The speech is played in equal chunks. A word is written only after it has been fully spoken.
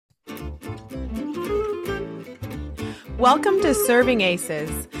Welcome to Serving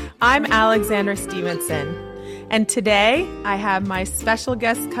Aces. I'm Alexandra Stevenson, and today I have my special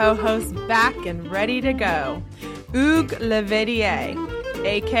guest co-host back and ready to go, Hugues Leverrier,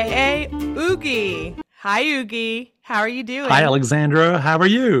 aka Oogie. Hi, Oogie. How are you doing? Hi, Alexandra. How are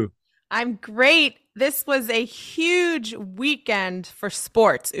you? I'm great. This was a huge weekend for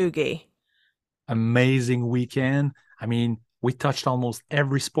sports, Oogie. Amazing weekend. I mean, we touched almost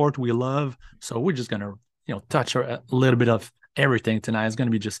every sport we love, so we're just gonna, touch a little bit of everything tonight. It's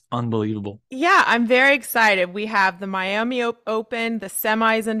gonna be just unbelievable. Yeah, I'm very excited. We have the Miami Open, the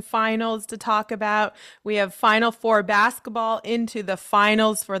semis and finals to talk about. We have Final Four basketball into the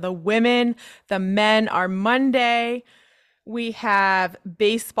finals for the women. The men are Monday. We have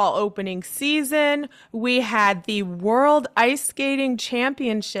baseball opening season. We had the World Ice Skating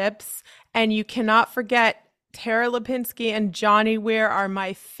Championships, and you cannot forget Tara Lipinski and Johnny Weir are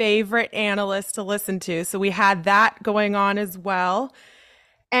my favorite analysts to listen to. So we had that going on as well.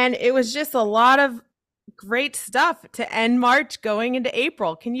 And it was just a lot of great stuff to end March going into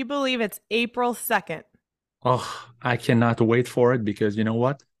April. Can you believe it's April 2nd? Oh, I cannot wait for it because you know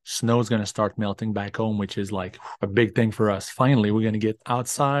what? Snow's gonna start melting back home, which is like a big thing for us. Finally, we're gonna get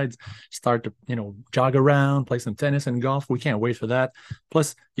outside, start to jog around, play some tennis and golf. We can't wait for that.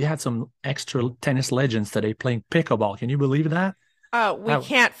 Plus, you had some extra tennis legends today playing pickleball. Can you believe that? Oh, we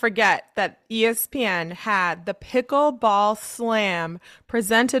can't forget that ESPN had the Pickleball Slam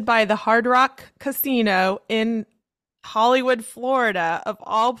presented by the Hard Rock Casino in Hollywood, Florida, of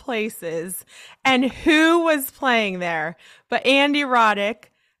all places. And who was playing there but Andy Roddick,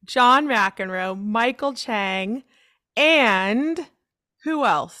 John McEnroe, Michael Chang, and who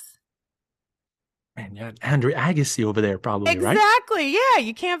else? Man, yeah, Andre Agassi over there, probably, right? Exactly. Yeah,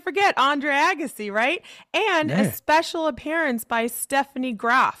 you can't forget Andre Agassi, right? And a Yeah, special appearance by Stephanie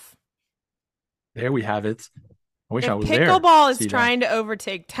Graf. there we have it. I wish I If was there to pickleball is see that. trying to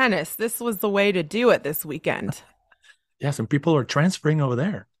overtake tennis, this was the way to do it this weekend. Yeah, some people are transferring over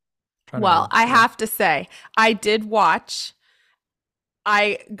there, trying Well, to, I have to say, I did watch.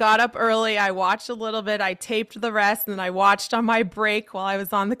 I got up early. I watched a little bit. I taped the rest, and then I watched on my break while I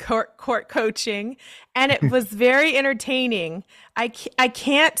was on the court coaching, and it was very entertaining. I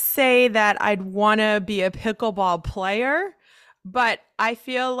can't say that I'd want to be a pickleball player, but I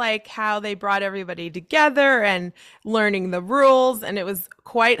feel like how they brought everybody together and learning the rules, and it was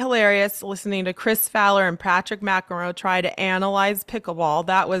quite hilarious listening to Chris Fowler and Patrick McEnroe try to analyze pickleball.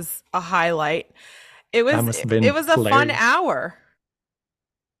 That was a highlight. It that was must have it been was a fun hilarious. hour.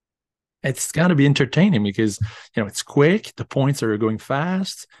 It's got to be entertaining because it's quick, the points are going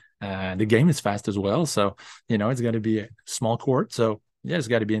fast, the game is fast as well. So it's got to be a small court. So yeah, it's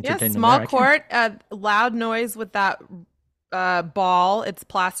got to be Yeah, entertainment there. small I can't. court, loud noise with that ball. It's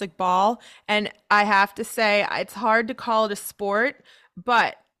plastic ball. And I have to say, it's hard to call it a sport,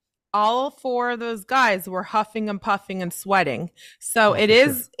 but all four of those guys were huffing and puffing and sweating. So Oh, it for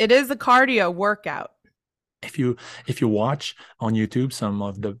sure. is it is a cardio workout. If you watch on YouTube some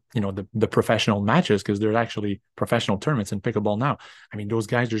of the professional matches, because there's actually professional tournaments in pickleball now. I mean, those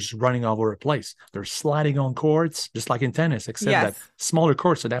guys are just running all over the place. They're sliding on courts, just like in tennis, except that Yes. smaller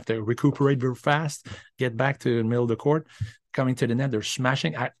courts, so they have to recuperate very fast, get back to the middle of the court, coming to the net. They're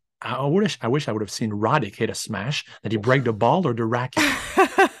smashing. I wish I would have seen Roddick hit a smash. Did he break the ball or the racket?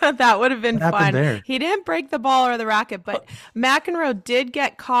 That would have been What happened fun. there? He didn't break the ball or the racket, Uh, but McEnroe did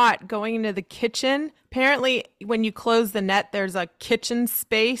get caught going into the kitchen. Apparently, when you close the net, there's a kitchen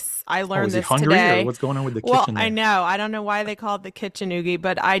space. I Oh, learned is he this hungry or today. what's going on with the Well, kitchen I there? know. I don't know why they call it the kitchen oogie,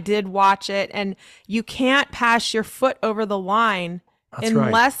 but I did watch it, and you can't pass your foot over the line That's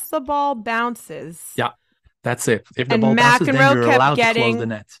right. unless the ball bounces. Yeah, that's it. If the ball And bounces, then McEnroe you're kept allowed to close the getting,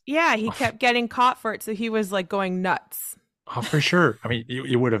 net. yeah, he Oh, kept getting caught for it, so he was like going nuts. oh, for sure. I mean,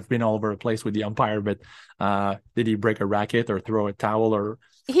 you would have been all over the place with the umpire, but did he break a racket or throw a towel or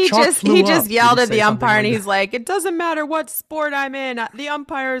He chalk just he flew just up? Did he yelled at say the something umpire and like he's that? like, "It doesn't matter what sport I'm in. The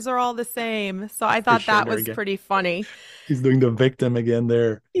umpires are all the same." So I For thought sure. that There was again. pretty funny. He's doing the victim again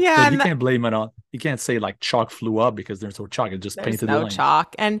there. Yeah, But you and can't blame it on, you can't say like chalk flew up because there's no chalk. It just there's painted the no lane.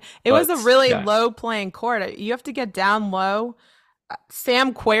 chalk. And it was a But really yeah. low playing court. You have to get down low.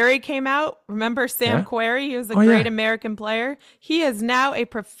 Sam Querrey came out. Remember Sam Yeah. Querrey? He was a Oh, great yeah. American player. He is now a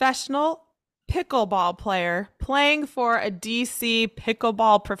professional pickleball player playing for a DC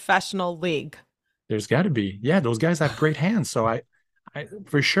pickleball professional league. There's got to be. Yeah. Those guys have great hands. So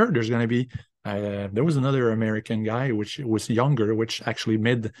for sure, there's going to be. There was another American guy which was younger, which actually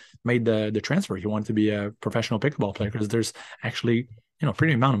made the transfer. He wanted to be a professional pickleball player because there's actually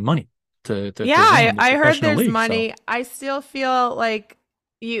pretty amount of money to Yeah, win I, in the I heard professional there's league. So money. I still feel like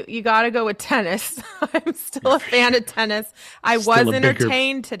You got to go with tennis. I'm Yeah, still a for fan sure. of tennis. I Still was a bigger.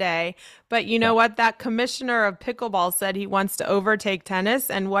 entertained today, but you know Yeah. what? That commissioner of pickleball said he wants to overtake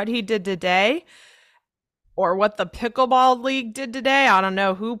tennis, and what he did today, or what the pickleball league did today, I don't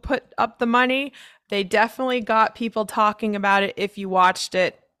know who put up the money. They definitely got people talking about it if you watched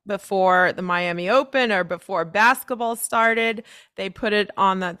it before the Miami Open or before basketball started. They put it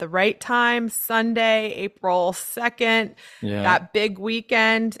on at the right time, Sunday, April 2nd, Yeah. that big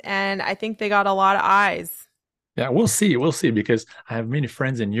weekend. And I think they got a lot of eyes. Yeah, we'll see. We'll see because I have many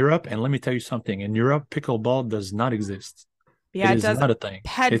friends in Europe, and let me tell you something. In Europe, pickleball does not exist. It Yeah, it is does. not a thing.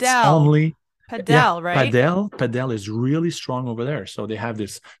 It's Padel. only, yeah, Padel, right? padel is really strong over there. So they have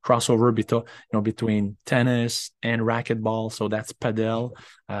this crossover between tennis and racquetball. So that's padel.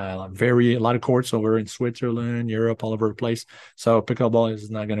 A lot of courts over in Switzerland, Europe, all over the place. So pickleball is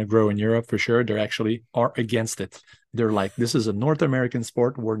not going to grow in Europe for sure. They actually are against it. They're like, this is a North American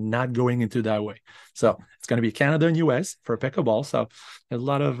sport. We're not going into that way. So it's going to be Canada and US for pickleball. So a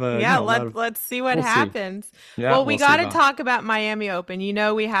lot of, Yeah, a lot of, let's see what we'll see. happens. Yeah, Well, we we'll see got to about. talk about Miami Open. You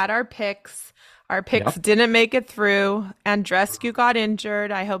know, we had our picks. Our picks Yep. didn't make it through. Andrescu got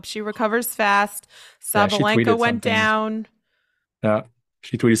injured. I hope she recovers fast. Yeah, she Sabalenka tweeted went something. down.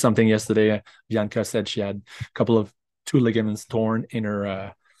 She tweeted something yesterday. Bianca said she had a couple of two ligaments torn in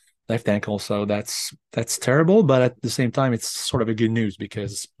her left ankle. So that's terrible. But at the same time, it's sort of a good news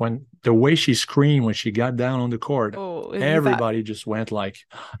because when the way she screamed when she got down on the court, Oh, you thought, everybody just went like,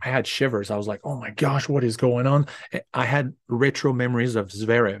 I had shivers. I was like, oh my gosh, what is going on? I had retro memories of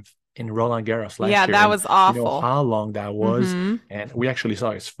Zverev in Roland Garros yeah, last year, that and was you know awful. how long that was. Mm-hmm. And we actually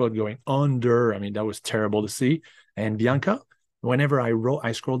saw his foot going under. I mean, that was terrible to see. And Bianca, whenever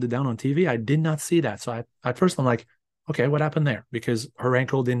I scrolled it down on TV, I did not see that. So at first I'm like, okay, what happened there? Because her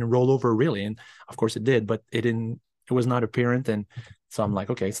ankle didn't roll over really, and of course it did, but it didn't. It was not apparent, and so I'm like,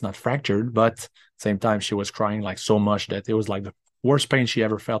 okay, it's not fractured, but same time she was crying like so much that it was like the worst pain she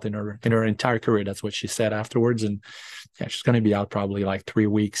ever felt in her entire career. That's what she said afterwards, and yeah, she's going to be out probably like 3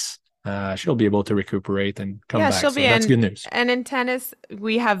 weeks. She'll be able to recuperate and come Yeah, back, she'll so be that's in. good news. And in tennis,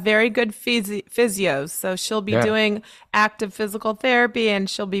 we have very good physios. So she'll be Yeah, doing active physical therapy and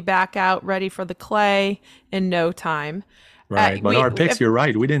she'll be back out ready for the clay in no time. right. But We our picks, if you're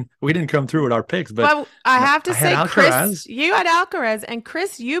right. We didn't come through with our picks, but Well, I have to I had say, Chris, Alcaraz. you had Alcaraz and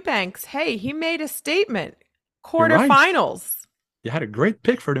Chris Eubanks. Hey, he made a statement. You're right. Quarterfinals. You had a great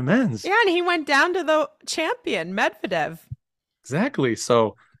pick for the men's. Yeah, and he went down to the champion, Medvedev. Exactly.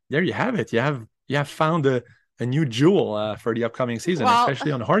 So there you have it. You have found a new jewel for the upcoming season, Well,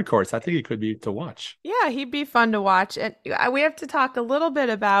 especially on hard courts. I think it could be to watch. yeah, he'd be fun to watch. And we have to talk a little bit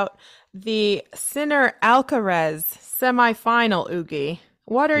about the Sinner Alcaraz semifinal, Oogie.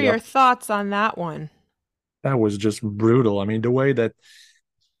 What are your Yep. thoughts on that one? That was just brutal. I mean, the way that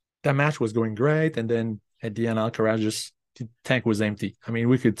match was going great, and then at the end, Alcaraz just the tank was empty. I mean,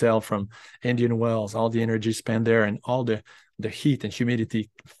 we could tell from Indian Wells, all the energy spent there, and all the heat and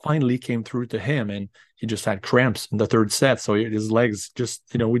humidity finally came through to him, and he just had cramps in the third set. So his legs just,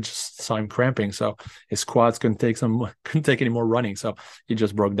 we just saw him cramping. So his quads couldn't take any more running. So he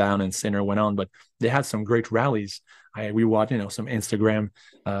just broke down, and Sinner went on. But they had some great rallies. We watched, some Instagram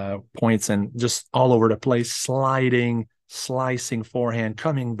points and just all over the place, sliding, slicing forehand,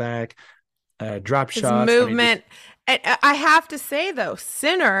 coming back, drop His shots. I mean, just movement. And I have to say, though,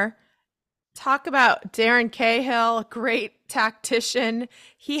 Sinner, talk about Darren Cahill, great tactician.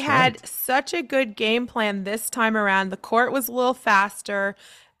 He that's had right. such a good game plan this time around. The court was a little faster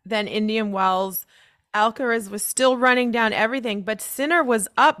than Indian Wells. Alcaraz was still running down everything, but Sinner was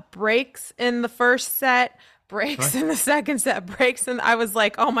up breaks in the first set, That's breaks right. in the second set, breaks and I was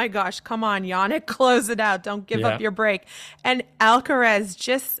like, oh my gosh, come on, Yannick, close it out. Don't give up Yeah. your break. And Alcaraz,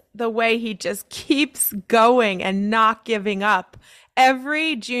 just the way he just keeps going and not giving up.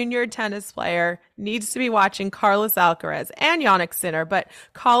 Every junior tennis player needs to be watching Carlos Alcaraz and Yannick Sinner, but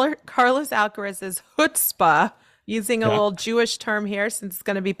Carlos Alcaraz's chutzpah, using a Yeah. little Jewish term here since it's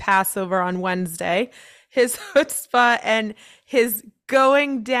going to be Passover on Wednesday, his chutzpah and his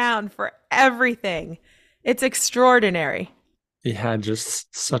going down for everything. It's extraordinary. He had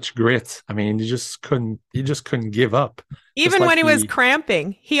just such grit. I mean, he just couldn't give up. Just Even like when he was he,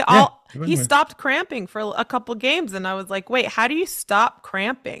 cramping, yeah, he stopped cramping for a couple games and I was like, "Wait, how do you stop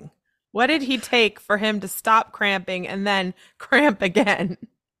cramping? What did he take for him to stop cramping and then cramp again?"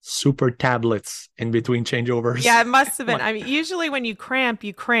 super tablets in between changeovers. Yeah, it must have been. Like, I mean, usually when you cramp,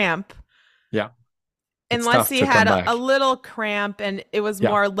 yeah, it's unless tough he to had come a back. little cramp and it was Yeah,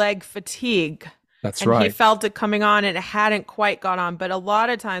 more leg fatigue that's and he right. felt it coming on and it hadn't quite got on. But a lot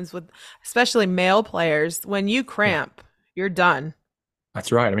of times with especially male players, when you Yeah. cramp, you're done.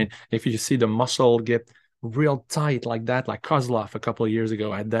 That's right. I mean, if you see the muscle get real tight like that, like Kozlov a couple of years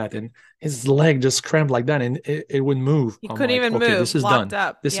ago had that, and his leg just cramped like that, and it would move. He I'm couldn't like, even okay, this move, is locked done.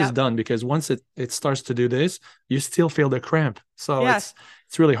 up. This is Yep. done because once it starts to do this, you still feel the cramp. So Yes.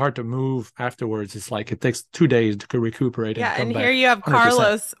 it's really hard to move afterwards. It's like it takes 2 days to recuperate Yeah, and and come here back you have 100%.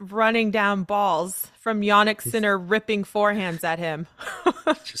 Carlos running down balls from Yannick He's Sinner ripping forehands at him.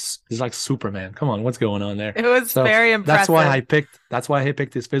 he's like Superman. Come on, what's going on there? It was So very impressive. that's why I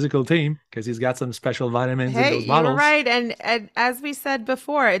picked his physical team because he's got some special vitamins in Hey, those you were bottles. right. And as we said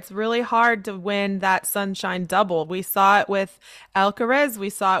before, it's really hard to win that sunshine double. We saw it with Alcaraz. We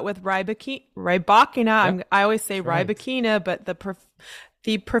saw it with Rybakina. Yep, I always say that's right. Rybakina, but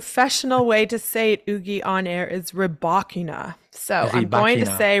the professional way to say it, Oogie, on air is Rybakina. So I'm going to Rybakina.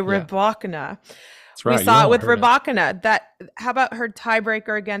 say Yeah, Rybakina. that's We right. You saw it know, I with heard that. Rybakina. How about her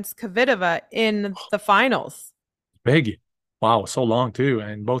tiebreaker against Kvitova in the finals? Big. Wow, so long too.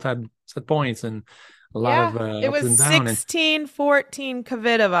 And both had set points and a lot Yeah, of it ups was and downs. And 16-14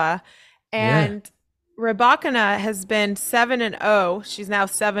 Kvitova, yeah, and Rybakina has been 7-0. She's now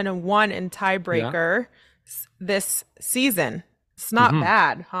 7-1 in yeah. tiebreaker this season. It's not Hmm.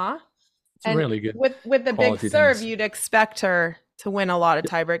 bad, huh? It's And really good with the big quality serve, tennis. you'd expect her to win a lot of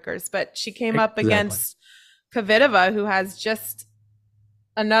Yeah, tiebreakers, but she came up exactly. against Kvitova, who has just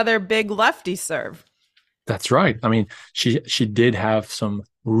another big lefty serve. That's right. I mean, she did have some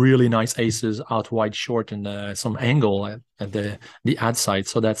really nice aces out wide short and some angle at the ad side.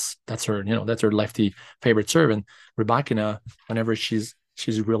 So that's her, that's her lefty favorite serve. And Rybakina, whenever she's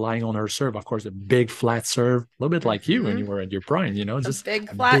relying on her serve, of course, a big flat serve, a little bit like you when Hmm. you were at your prime, A just big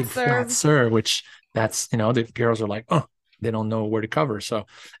a flat big flat serve. serve, which that's the girls are like, oh, they don't know where to cover. So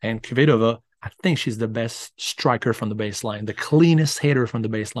and Kvitova, I think she's the best striker from the baseline, the cleanest hitter from the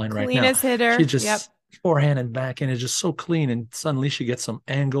baseline right now. Cleanest She hitter. Yep. just forehand and backhand is just so clean, and suddenly she gets some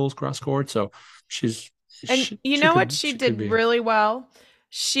angles cross court. So she's And she you she know what could she she could did be. really well?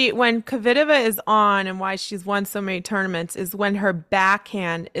 She when Kvitova is on and why she's won so many tournaments is when her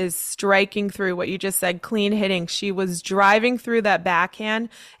backhand is striking through what you just said, clean hitting. She was driving through that backhand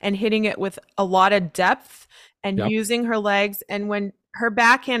and hitting it with a lot of depth and Yep. using her legs. And when her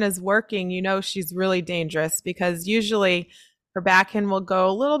backhand is working, you know she's really dangerous because usually her backhand will go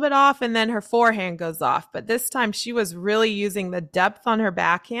a little bit off and then her forehand goes off. But this time she was really using the depth on her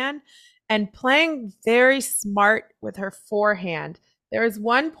backhand and playing very smart with her forehand. There was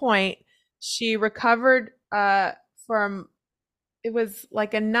one point she recovered from it was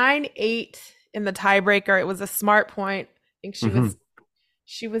like a 9-8 in the tiebreaker. It was a smart point. I think Hmm.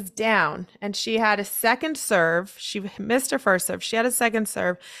 she was down and she had a second serve. She missed her first serve. She had a second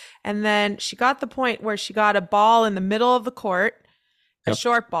serve. And then she got the point where she got a ball in the middle of the court, a Yep.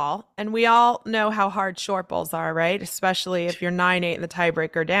 short ball. And we all know how hard short balls are, right? Especially if you're 9-8 in the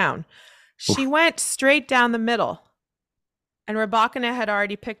tiebreaker down. She Oof. went straight down the middle and Rybakina had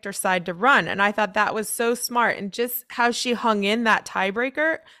already picked her side to run. And I thought that was so smart. And just how she hung in that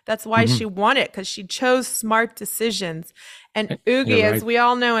tiebreaker, that's why Hmm. she won it, because she chose smart decisions. And You're Oogie, as right. we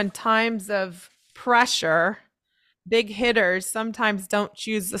all know, in times of pressure, big hitters sometimes don't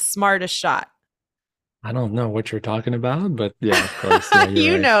choose the smartest shot. I don't know what you're talking about, but yeah, of course, yeah, you're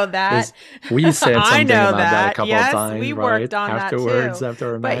You right. know that. Because we said I something know about that a that. couple of Yes, times, we right? worked on that Afterwards, too.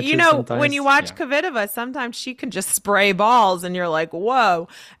 after our But you matches, know, when you sometimes, watch yeah, Kvitova, sometimes she can just spray balls and you're like, whoa.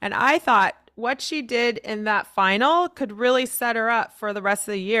 And I thought what she did in that final could really set her up for the rest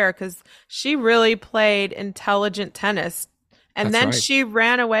of the year because she really played intelligent tennis. And that's then right. she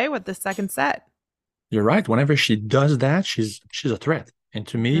ran away with the second set. You're right. Whenever she does that, she's a threat. And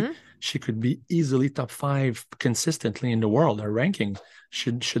to me, Hmm. she could be easily top five consistently in the world. Her ranking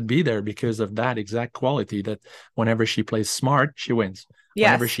should be there because of that exact quality that whenever she plays smart, she wins.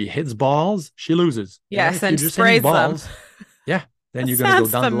 Whenever Yes. she hits balls, she loses. Yes. If you're And just hitting sprays them. balls, yeah, then That you're gonna go sounds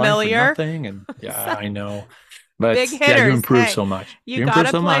down the line for familiar. nothing. And yeah, I know. But Big yeah, you hitters. improve Hey, so much. You improve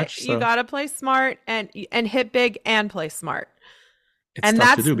so much. you So gotta play smart and hit big and play smart. it's And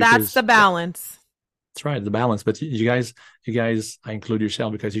tough to do that's the because yeah, balance. that's right, the balance. But you guys, I include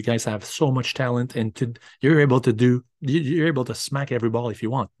yourself because you guys have so much talent, and you're able to you're able to smack every ball if you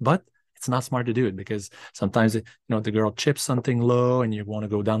want. But it's not smart to do it because sometimes the girl chips something low, and you want to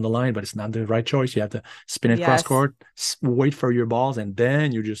go down the line, but it's not the right choice. You have to spin it cross Yes. court, wait for your balls, and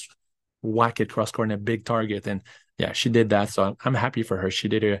then you just whack it cross court in a big target. And yeah, she did that. So I'm happy for her. She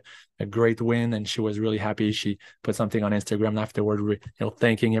did a great win, and she was really happy. She put something on Instagram afterward,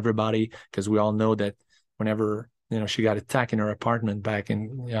 thanking everybody because we all know that whenever she got attacked in her apartment back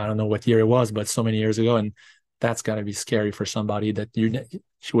in I don't know what year it was, but so many years ago, and that's got to be scary for somebody that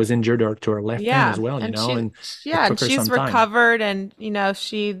she was injured or to her left hand as Yeah, well, and and it and took her she's some time. recovered, and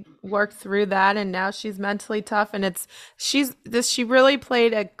she worked through that, and now she's mentally tough, and she really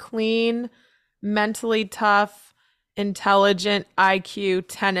played a clean, mentally tough, intelligent IQ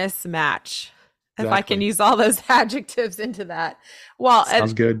tennis match. If I can Exactly. use all those adjectives into that. Well, and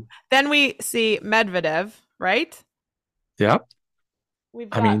Sounds good. then we see Medvedev, right? Yep.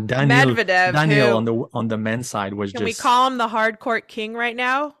 We've I got mean, Medvedev, Daniel who on the men's side was can we just call him the hard court king right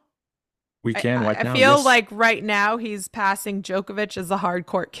now? we can right I now. feel Yes. like right now he's passing Djokovic as the hard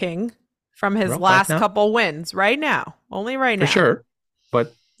court king from his Well, right last now, couple wins. Right now, only right for now. sure.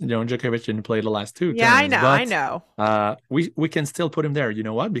 But Djokovic didn't play the last two Yeah, I tournaments. know, I But know. we can still put him there. You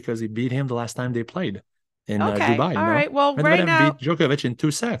know what? Because he beat him the last time they played in Okay, Dubai. all right. Well, right Medvedev now, beat Djokovic in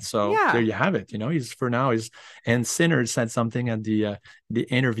 2 sets. So there yeah. you have it. He's for now is and Sinner said something at the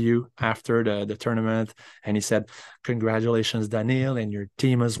interview after the tournament, and he said, "Congratulations, Daniel, and your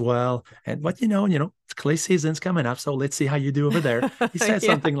team as well." And but clay season's coming up, so let's see how you do over there. He said Yeah,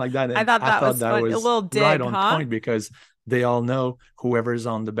 something like that, I and thought I that thought was that fun. A was little right dig, on huh? point because they all know whoever's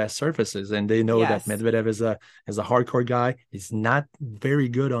on the best surfaces, and they know that Yes. Medvedev is a hardcore guy. He's not very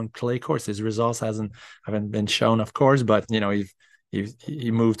good on clay course. His results haven't been shown, of course, but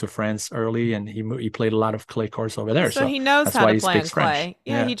he moved to France early, and he played a lot of clay course over there. So So he knows that's how why to he play speaks on French. clay.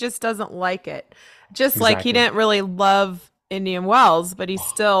 Yeah, Yeah, he just doesn't like it. Just like he exactly. didn't really love Indian Wells, but he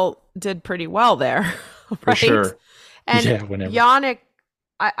still did pretty well there, For right? sure. And Yeah, whenever. Yannick,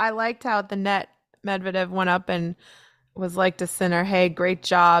 I liked how at the net Medvedev went up and was like to Sinner, hey, great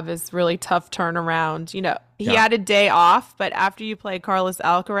job. It's really tough turnaround. He Yeah. had a day off, but after you play Carlos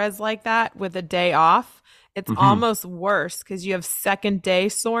Alcaraz like that with a day off, it's Hmm. almost worse because you have second day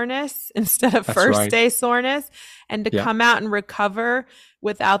soreness instead of That's first right. day soreness. And to Yeah. come out and recover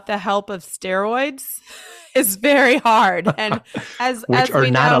without the help of steroids is very hard. And as Which as are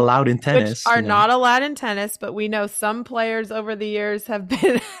we not know, allowed in which tennis, are not allowed in tennis, but we know some players over the years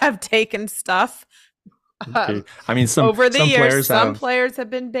have taken stuff Okay. um, I mean, over the some years. players Some have. players have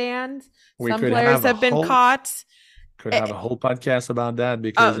been banned. We Some could players have a have been whole caught. could Eh, have a whole podcast about that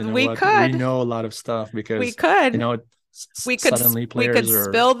because you know we what, we could, know a lot of stuff we because you could, know suddenly we could players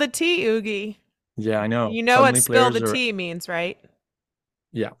are. spill the tea, Oogie. Yeah, I know. You know what Suddenly spill the players are. tea means, right?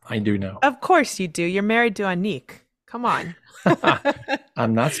 Yeah, I do know. Of course you do. You're married to Anique. Come on.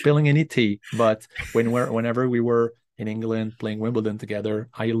 I'm not spilling any tea, but whenever we were in England playing Wimbledon together,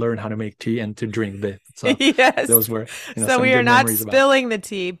 I learned how to make tea and to drink it. So Yes. those were, So some we are good not memories about. spilling the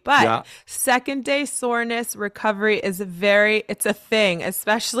tea, but Yeah. second day soreness recovery it's a thing,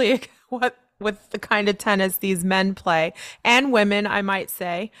 especially what with the kind of tennis these men play and women, I might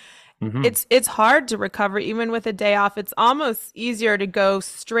say. Hmm. It's hard to recover even with a day off. It's almost easier to go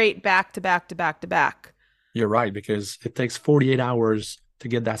straight back to back to back to back. You're right, because it takes 48 hours to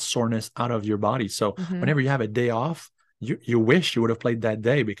get that soreness out of your body. So Hmm. whenever you have a day off, you wish you would have played that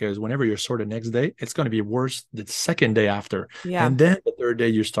day because whenever you're sore the next day, it's going to be worse the second day after. Yeah. And then the third day,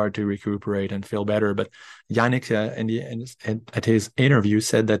 you start to recuperate and feel better. But Yannick, at his interview,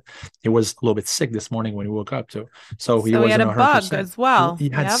 said that he was a little bit sick this morning when he woke up. So he So he had wasn't a bug 100%. as well. He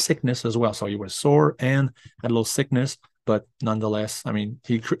had Yep. sickness as well. So he was sore and had a little sickness. But nonetheless, I mean,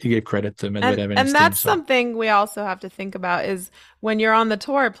 he gave credit to Medvedev and his And team. that's So something we also have to think about is when you're on the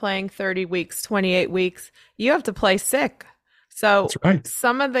tour playing 30 weeks, 28 weeks, you have to play sick. that's So right.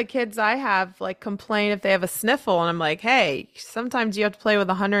 some of the kids I have like complain if they have a sniffle and I'm like, "Hey, sometimes you have to play with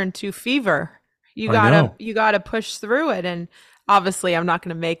 102 fever. I know. You got to push through it." And obviously, I'm not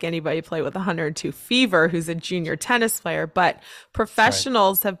going to make anybody play with 102 fever who's a junior tennis player, but That's right.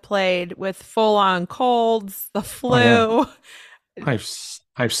 professionals have played with full-on colds, the Oh yeah. flu.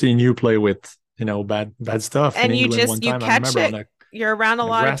 I've seen you play with bad stuff in And England one you time. I catch remember it. You're around a on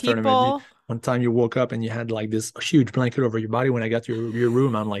a lot of grass tournament. people. One time you woke up and you had like this huge blanket over your body. When I got to your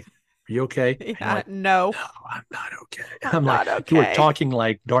room, I'm like, "Are you okay?" And you're Yeah, like, no, "No, I'm not okay." I'm I'm like, not you were okay. talking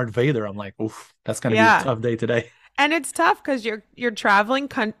like Darth Vader. I'm like, "Oof, that's gonna be a Yeah. tough day today." And it's tough because you're traveling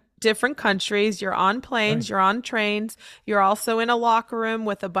different countries, you're on Right. planes, you're on trains, you're also in a locker room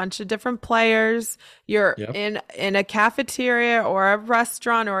with a bunch of different players, you're Yep. in a cafeteria or a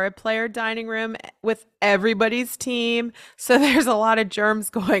restaurant or a player dining room with everybody's team. So there's a lot of germs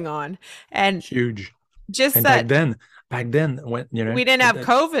going on. And Huge. just And that back then, when we didn't have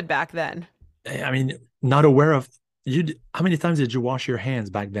COVID back then. I mean, not aware of you. How many times did you wash your hands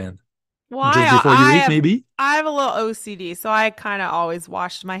back then? Well, Just before you eat, maybe? I have a little OCD, so I kind of always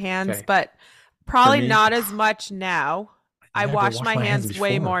washed my hands, Okay. but For probably me, not as much now. I I never wash washed my my hands hands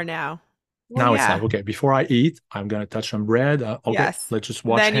way before. more now. Well, Now it's like, yeah. okay, before I eat, I'm gonna touch some bread. Okay, Yes. let's just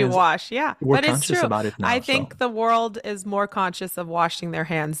wash Then you hands. wash. Yeah. We're But it's conscious true. about it I now, so think the world is more conscious of washing their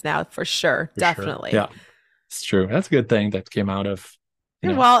hands now, for sure. for sure. Definitely. Yeah, it's true. That's a good thing that came out of,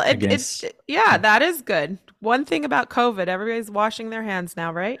 Yeah, well, against. yeah, Yeah, that is good. One thing about COVID, everybody's washing their hands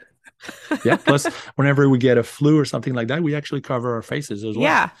now, right? yeah. Plus, whenever we get a flu or something like that, we actually cover our faces as well.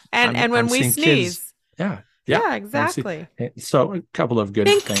 Yeah. And I'm when we seeing kids. sneeze. Yeah, yeah. Yeah, I'm see. exactly. So a couple of good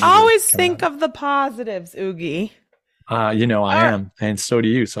Think things are always coming out. think of the positives, Oogie. I All right. am, and so do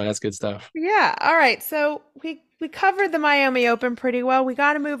you. So that's good stuff. Yeah. All right. So we covered the Miami Open pretty well. We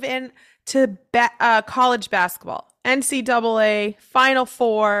got to move in to college basketball. NCAA Final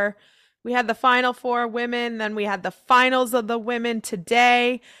Four. We had the Final Four women, then we had the finals of the women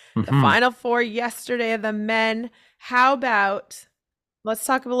today, the Hmm. Final Four yesterday of the men. How about let's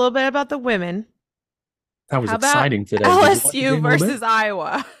talk a little bit about the women. That was How about exciting today. Did you watch the LSU game a little bit? versus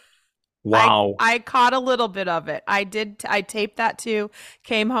Iowa? I Wow. I caught a little bit of it. I taped that too.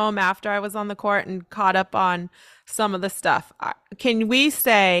 Came home after I was on the court and caught up on some of the stuff. Can we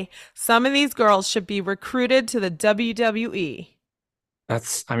say some of these girls should be recruited to the WWE?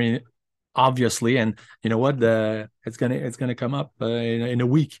 I mean, obviously, and you know what? It's gonna come up in a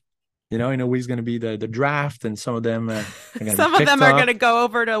week. In a week's gonna be the draft, and some of them are gonna be Some of picked them are going up. to go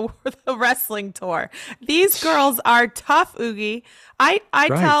over to the wrestling tour. These girls are tough, Oogie. I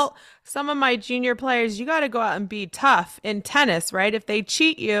Right, tell some of my junior players, you got to go out and be tough in tennis, right? If they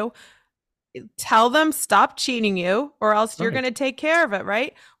cheat you, tell them stop cheating you or else you're going right. to take care of it,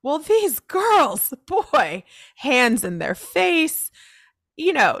 right? Well, these girls, boy, hands in their face,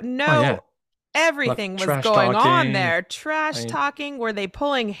 Oh yeah, no, look, everything was trash going on talking. there. I Trash mean, talking. Were they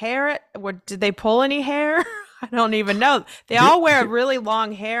pulling hair? Did they pull any hair? I don't even know. They they all wear they, really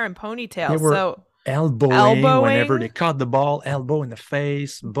long hair and they ponytails. were So elbowing whenever they elbowing. caught the ball, elbow in the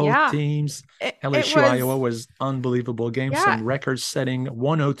face. Both Yeah. teams. It LSU was, Iowa was unbelievable game. yeah, Some record-setting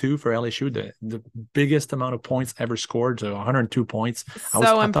 102 for LSU, the biggest amount of points ever scored, so 102 points.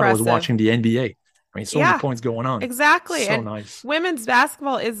 so I thought I was impressive. watching the NBA. I mean, so many Yeah. points going on. Exactly. So And nice. women's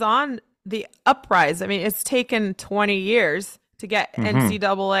basketball is on the uprise. I mean, it's taken 20 years to get Hmm.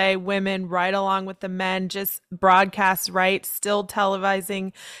 NCAA women right along with the men, just broadcast right, still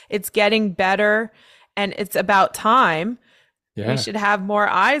televising. It's getting better and it's about time. We Yeah, should have more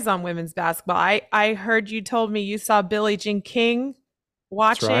eyes on women's basketball. I heard you told me you saw Billie Jean King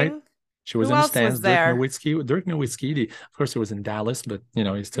that's right. watching. She was Who in the else stands. was there? Dirk Nowitzki. Of course, it was in Dallas, but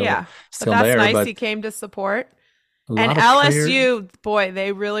he's still Yeah, but still that's there. nice But he came to support. a And lot of players. LSU, boy,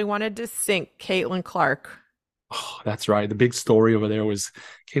 they really wanted to sink Caitlin Clark. Oh, that's right. The big story over there was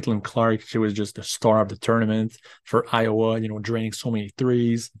Caitlin Clark. She was just the star of the tournament for Iowa, draining so many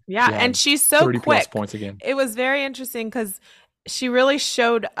threes. Yeah, She and had she's so 30 plus quick. points again. It was very interesting because she really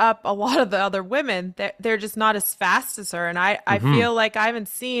showed up a lot of the other women. They're just not as fast as her. And I Hmm. feel like I haven't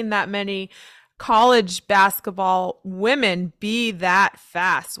seen that many college basketball women be that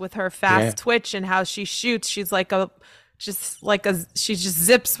fast with her Yeah, fast twitch and how she shoots. She just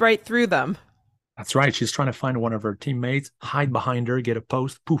zips right through them. that's right. She's trying to find one of her teammates, hide behind her, get a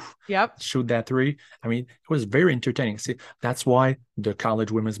post, poof, Yep, shoot that three. I mean, it was very entertaining. See, that's why the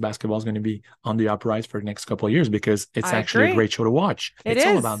college women's basketball is going to be on the uprise for the next couple of years because it's I actually a agree. great show to watch. It It's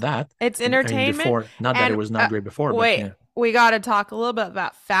all about is. that. It's I mean, entertainment. before, not that it And was not great before, but wait, yeah. we got to talk a little bit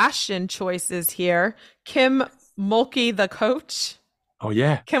about fashion choices here. Kim Mulkey, the coach. Oh,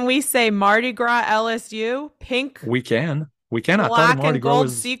 yeah. Can we say Mardi Gras LSU? Pink, We can. We can. I thought black, Mardi and Gras gold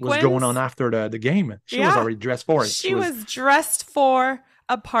was going on sequins. after the game. She was Yeah. already dressed for it. She She was was dressed for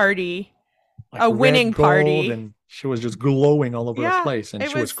a party, like a red, winning gold, party. and she was just glowing all over the Yeah, place. And it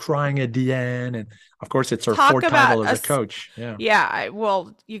she was was crying at the end. And of course, it's her talk fourth about title as a us. coach. Yeah. Yeah,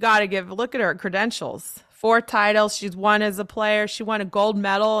 well, you got to look at her credentials. Four titles she's won as a player. She won a gold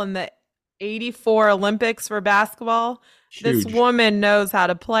medal in the 84 Olympics for basketball. This Huge. woman knows how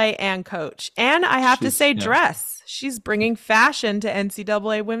to play and coach. And I have to say, Yeah. dress. She's bringing fashion to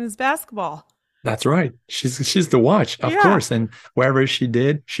NCAA women's basketball. That's right. She's the watch, of Yeah. course, and wherever she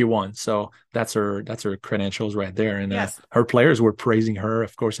did, she won. So that's her credentials right there. And Yes. her players were praising her,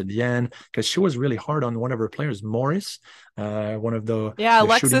 of course, at the end because she was really hard on one of her players, Morris, one of Yeah,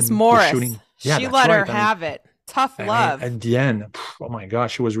 Alexis the Morris. shooting. Yeah, She that's let her right. I mean, have it. Tough love. at the end, oh my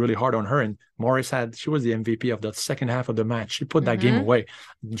gosh, she was really hard on her. And she was the MVP of the second half of the match. She put that game Hmm. away,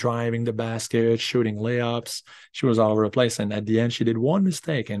 driving the basket, shooting layups. She was all over the place. And at the end, she did one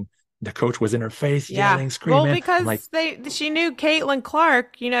mistake, and the coach was in her face, Yeah. yelling, Well, screaming. I'm like, because she knew Caitlin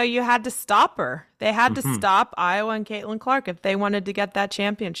Clark, you had to stop her. They had to mm-hmm, stop Iowa and Caitlin Clark if they wanted to get that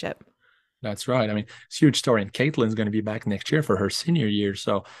championship. that's right. I mean, it's a huge story. And Caitlin's going to be back next year for her senior year.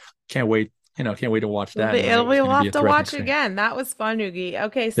 So can't wait can't wait to watch It'll that. be, And I know it's we'll going to be have a to threatening watch string. again. That was fun, Oogie.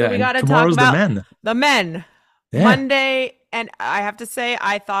 Okay, so Yeah, we got and to talk tomorrow's the about men. the men. Yeah, Monday, and I have to say,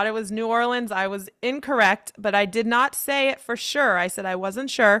 I thought it was New Orleans. I was incorrect, but I did not say it for sure. I said I wasn't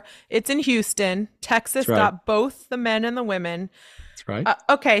sure. It's in Houston. that's Texas right. got both the men and the women. That's right.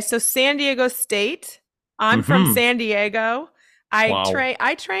 Okay, so San Diego State. I'm from Mm-hmm. San Diego. I Wow. train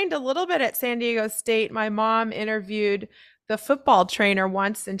I trained a little bit at San Diego State. My mom interviewed the football trainer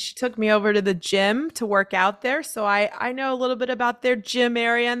once and she took me over to the gym to work out there. So I know a little bit about their gym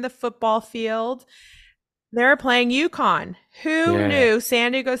area and the football field. They're playing UConn. Who Yeah. knew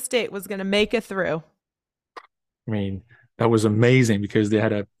San Diego State was going to make it through? I mean, that was amazing because they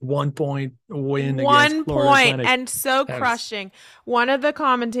had a 1 point win against One Florida point Atlantic. and so That was crushing. One of the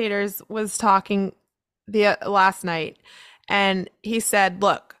commentators was talking the last night and he said,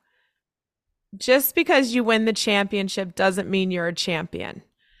 "Look, just because you win the championship doesn't mean you're a champion."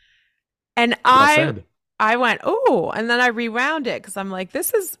 And well I said. I went, "Oh," and then I rewound it cuz I'm like,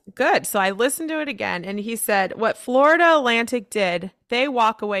 "This is good." So I listened to it again and he said, "What Florida Atlantic did, they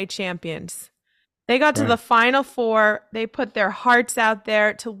walk away champions." They got to the Right. final four. They put their hearts out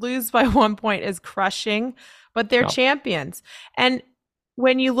there. To lose by 1 point is crushing, but they're Yeah. champions. And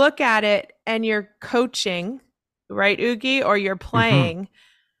when you look at it and you're coaching, right, Oogie, or you're Mm-hmm. playing,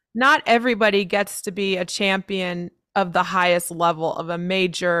 not everybody gets to be a champion of the highest level of a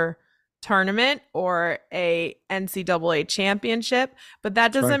major tournament or a NCAA championship, but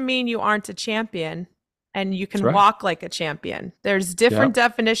that That's right. doesn't mean you aren't a champion and you That's can right. walk like a champion. There's Yeah. different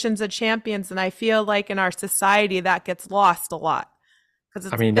definitions of champions and I feel like in our society that gets lost a lot because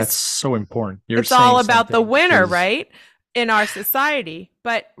I it's mean, that's it's so important. You're it's all saying about the something winner, because right? In our society,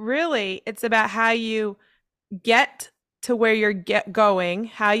 but really it's about how you get to where you're going,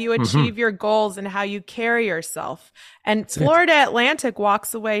 how you mm-hmm. achieve your goals, and how you carry yourself. And That's it. Florida Atlantic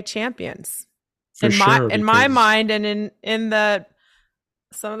walks away champions For sure, in my because mind, and in the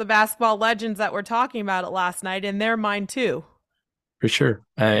some of the basketball legends that were talking about it last night in their mind too. for sure.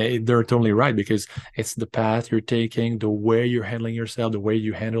 They're totally right because it's the path you're taking, the way you're handling yourself, the way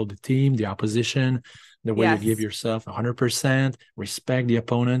you handle the team, the opposition, the way you give Yes. yourself 100%, respect the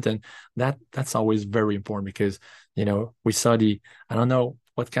opponent. And that's always very important because, we saw I don't know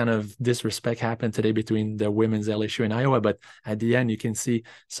what kind of disrespect happened today between the women's LSU and Iowa, but at the end, you can see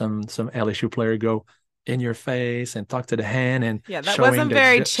some LSU player go in your face and talk to the hand and Yeah, that wasn't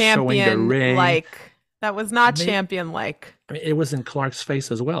very showing the champion ring. like. That was not Maybe champion like. I mean, it was in Clark's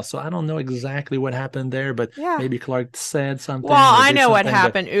face as well. So I don't know exactly what happened there, but Yeah. maybe Clark said Well, something or I did know what something.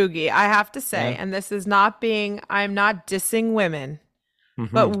 But happened, Oogie. I have to say, yeah, and this is not being, I'm not dissing women,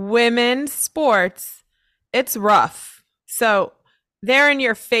 but hmm women's sports, it's rough. So they're in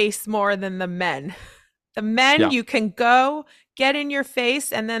your face more than the men. The men, yeah, you can go get in your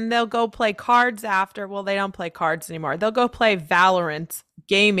face and then they'll go play cards after. Well, they don't play cards anymore. They'll go play Valorant,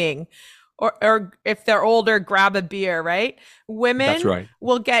 gaming, or if they're older, grab a beer, right? that's Women right.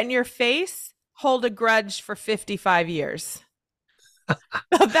 will get in your face, hold a grudge for 55 years.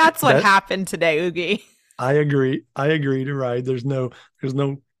 That's what That happened today, Oogie. I agree. I agree. You're right. There's no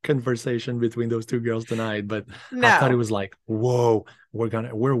conversation between those two girls tonight, but I thought it No. was like, whoa,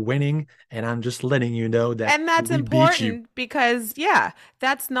 we're winning, and I'm just letting you know that And that's we beat you. important because, yeah,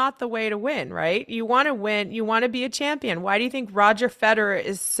 that's not the way to win, right? You want to win, you want to be a champion. Why do you think Roger Federer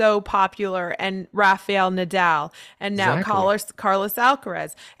is so popular and Rafael Nadal and now Exactly. Carlos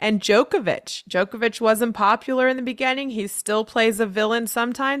Alcaraz and Djokovic? Djokovic wasn't popular in the beginning. He still plays a villain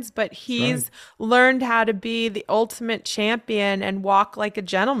sometimes, but That's right. he's learned how to be the ultimate champion and walk like a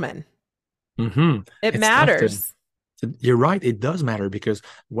gentleman. hmm It It's tough to matters. You're right. It does matter because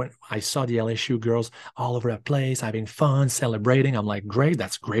when I saw the LSU girls all over the place having fun, celebrating, I'm like, great,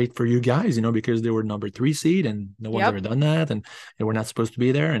 that's great for you guys, because they were number 3 seed and no one's ever Yep. done that, and they were not supposed to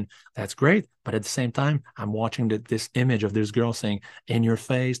be there, and that's great. But at the same time, I'm watching this image of this girl saying, "In your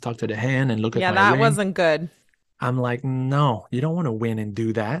face, talk to the hand, and look at Yeah, my that ring." wasn't good. I'm like, no, you don't want to win and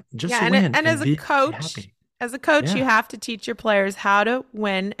do that. Yeah, Just win and and be happy. as a coach, you Yeah, have to teach your players how to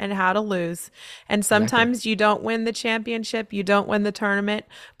win and how to lose. And exactly. sometimes you don't win the championship, you don't win the tournament,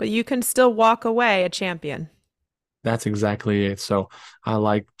 but you can still walk away a champion. That's exactly it. So I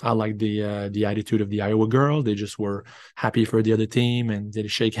like the attitude of the Iowa girl. They just were happy for the other team and they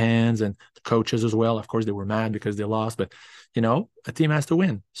shake hands, and the coaches as well. Of course, they were mad because they lost, but a team has to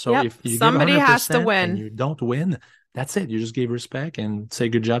win. So Yep, if you give somebody has to 100% and win. you don't win, that's it. You just give respect and say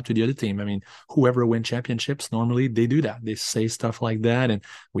good job to the other team. I mean, whoever wins championships, normally they do that. They say stuff like that, and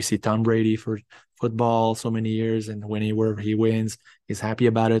we see Tom Brady football so many years, and whenever he wins, he's happy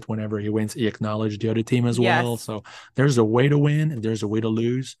about it. Whenever he wins, he acknowledges the other team as well. Yes. So there's a way to win and there's a way to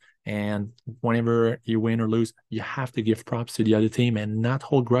lose. And whenever you win or lose, you have to give props to the other team and not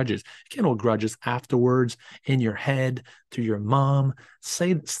hold grudges. You can't hold grudges afterwards in your head to your mom. Say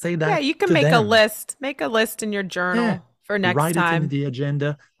Yeah, that you can to make a them. list. Make a list in your Yeah, journal for next write it in time. the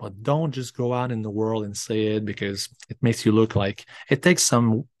agenda, but don't just go out in the world and say it because it makes you look like it takes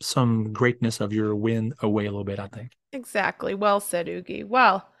some greatness of your win away a little bit, I think. Exactly. Well said, Oogie.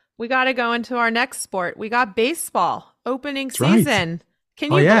 Well, we got to go into our next sport. We got baseball opening That's right. season.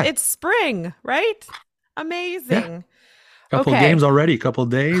 Can Oh you believe yeah. it's spring, right? Yeah. Amazing. Couple games Okay. already, couple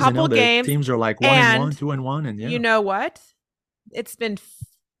days. Couple The games. teams are like 1-1, And 2-1, and you yeah. know what? It's been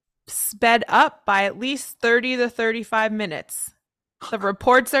sped up by at least 30 to 35 minutes. The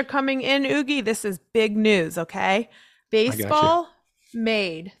reports are coming in, Oogie. This is big news, okay? I got you. Baseball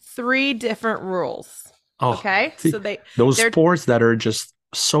made three different rules. Oh, Okay? see, So those they're sports that are just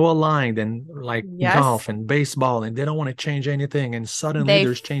so aligned and like yes, golf and baseball, and they don't want to change anything, and suddenly they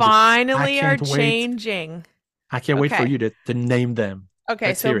there's changes. I finally are can't wait. changing. I can't wait for Okay. you to name them. Okay,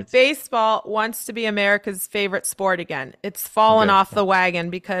 Let's so hear it. baseball wants to be America's favorite sport again. It's fallen Okay. off the wagon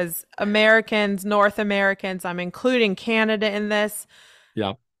because Americans, North Americans, I'm including Canada in this,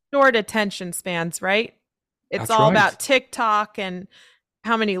 Yeah, short attention spans, right? It's that's all right. about TikTok and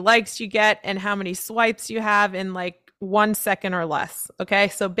how many likes you get and how many swipes you have in like 1 second or less. Okay.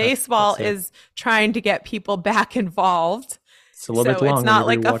 So baseball That's it. is trying to get people back involved. It's a little bit So it's long not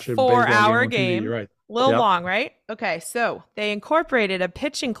whenever you like a watch a four baseball game hour on TV. You're game, right. a little Yep. long, right? Okay. So they incorporated a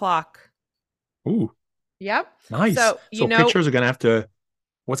pitching clock. Ooh, Yep. nice. So, So pitchers are gonna have to.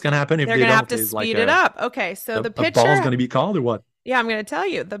 What's gonna happen if they're they going to have don't? to Is like speed it up. Okay. So the a ball's pitcher, gonna be called or what? yeah, I'm going to tell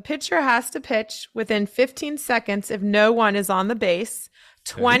you. The pitcher has to pitch within 15 seconds if no one is on the base,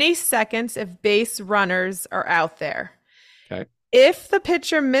 Okay. 20 seconds if base runners are out there. Okay. If the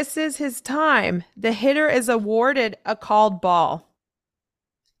pitcher misses his time, the hitter is awarded a called ball.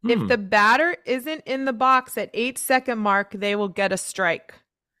 If Hmm. the batter isn't in the box at 8 second mark, they will get a strike.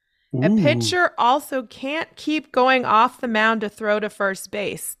 A Ooh. pitcher also can't keep going off the mound to throw to first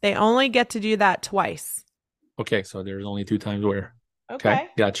base. They only get to do that twice. Okay. So there's only two times where. Okay. Okay.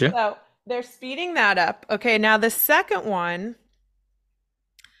 Gotcha. So they're speeding that up. Okay. Now the second one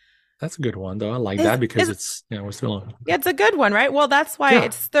That's a good one though. I like is that because is it's we're still on. yeah, it's a good one, right? Well, that's why Yeah.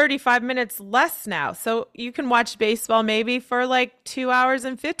 it's 35 minutes less now. So you can watch baseball maybe for like 2 hours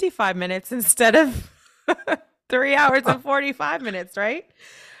and 55 minutes instead of 3 hours and 45 minutes, right?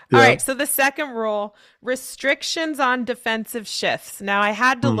 All Yeah. right. So the second rule, restrictions on defensive shifts. Now I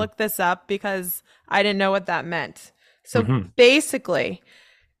had to Hmm. look this up because I didn't know what that meant. So Mm-hmm. basically,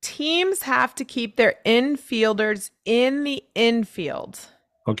 teams have to keep their infielders in the infield.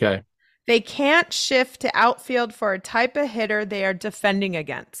 Okay. They can't shift to outfield for a type of hitter they are defending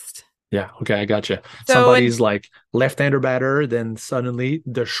against. Yeah. Okay. I gotcha. So, in Somebody's like left-hander batter, then suddenly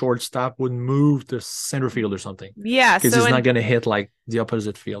the shortstop would move to center field or something yeah, because so he's not in gonna hit like the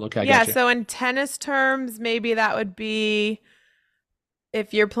opposite field. Okay. I yeah, gotcha. so in tennis terms, maybe that would be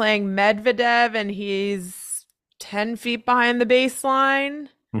if you're playing Medvedev and he's 10 feet behind the baseline,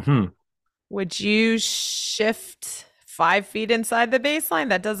 Mm-hmm. would you shift 5 feet inside the baseline?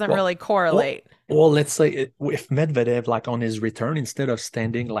 That doesn't Well, really well, correlate. let's say if Medvedev, like on his return, instead of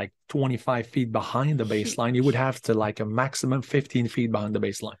standing like 25 feet behind the He, baseline, he would have to like a maximum 15 feet behind the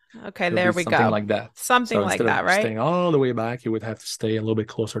baseline. okay, It would be there we something go. like that. Something So like instead of that, right? staying all the way back, he would have to stay a little bit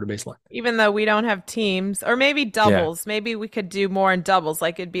closer to baseline. Even though we don't have teams, or maybe Yeah. doubles. Maybe we could do more in doubles.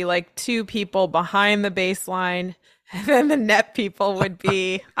 Like it'd be like two people behind the baseline, and then the net people would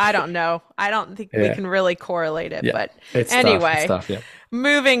be, I don't know. I don't think we Yeah. can really correlate it. Yeah. But It's tough. It's anyway, tough. Yeah.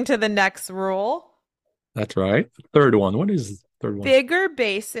 moving to the next rule, That's right. Third one. What is the third one? bigger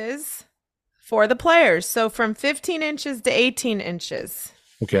bases for the players. So from 15 inches to 18 inches.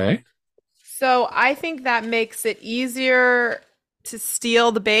 Okay. So I think that makes it easier to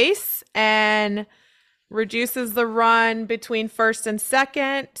steal the base and reduces the run between first and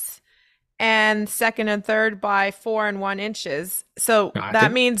second and third by 4 and 1 inches. So I that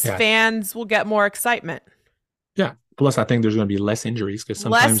think, means yeah. fans will get more excitement, Yeah. Plus, I think there's going to be less injuries because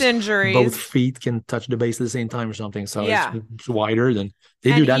less sometimes both injuries. feet can touch the base at the same time or something. So Yeah. it's wider than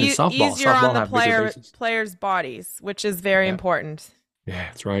they do And that in softball. easier on Softball the have bigger bases. players' bodies, which is very Yeah. important. Yeah,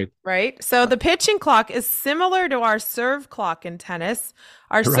 that's right. Right. So the pitching clock is similar to our serve clock in tennis.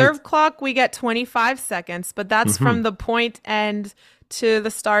 Our Right. serve clock, we get 25 seconds, but that's Mm-hmm. from the point end to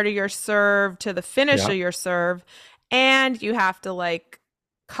the start of your serve to the finish Yeah. of your serve. And you have to like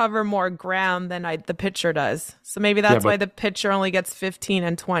cover more ground than the pitcher does. So maybe Yeah, that's why but the pitcher only gets 15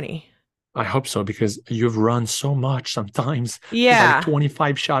 and 20. I hope so because you've run so much sometimes. It's like Yeah.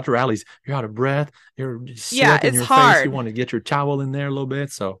 25 shot rallies. You're out of breath, you're Yeah, sweat in it's your face. You hard. want to get your towel in there a little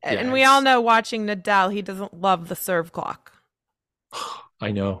bit. So, And yeah, we all it's, know watching Nadal, he doesn't love the serve clock.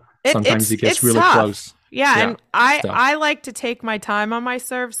 I know. It, Sometimes it's it gets it's really tough. close. Yeah, Yeah, and it's I tough. I like to take my time on my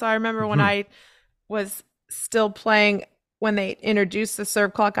serve. So I remember when Hmm. I was still playing when they introduced the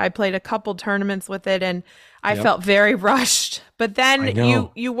serve clock, I played a couple tournaments with it and I Yep. felt very rushed. But then I you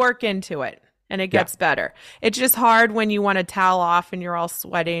know. you work into it and it Yeah. gets better. It's just hard when you want to towel off and you're all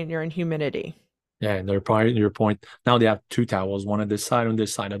sweaty and you're in humidity. Yeah, and they're probably your point. Now they have two towels, one on this side, on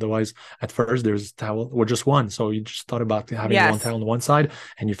this side. Otherwise, at first there's a towel or just one. So you just thought about having one Yes. towel on one side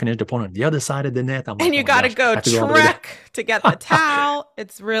and you finish the point on the other side of the net. I'm And like, you oh my got to gosh, go I have to go all the way there. trek to get the towel.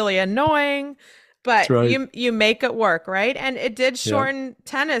 It's really annoying, That's but right. you make it work, right? And it did Yeah. shorten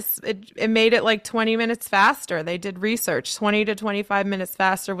tennis. It made it like 20 minutes faster. They did research, 20 to 25 minutes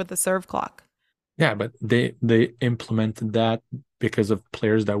faster with the serve clock. Yeah, but they implemented that because of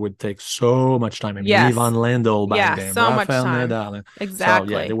players that would take so much time. I mean, Yes. Ivan Lendl back Yeah, then, so much Rafael time. Nadal. So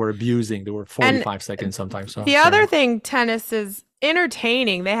yeah, they Exactly. were abusing. They were And 45 seconds sometimes. So the other sorry. thing, tennis is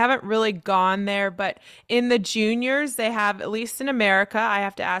entertaining. They haven't really gone there, but in the juniors, they have, at least in America, I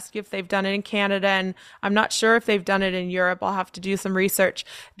have to ask you if they've done it in Canada, and I'm not sure if they've done it in Europe. I'll have to do some research.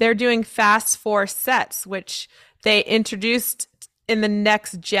 They're doing fast four sets, which they introduced in the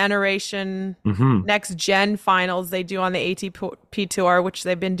Hmm. next gen finals they do on the ATP tour, which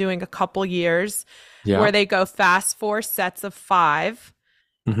they've been doing a couple years, where Yeah. they go fast four sets of five.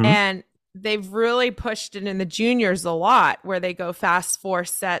 Hmm. And they've really pushed it in the juniors a lot, where they go fast four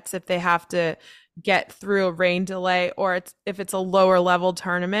sets if they have to get through a rain delay, or if it's a lower level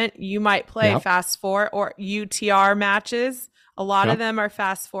tournament, you might play Yeah. fast four or UTR matches. A lot of Yeah. them are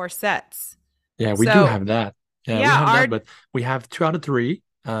fast four sets. Yeah, we do So, have that. Yeah, we yeah, have that, but we have two out of three,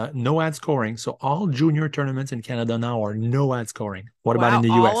 no ad scoring. So all junior tournaments in Canada now are no ad scoring. What about in wow, the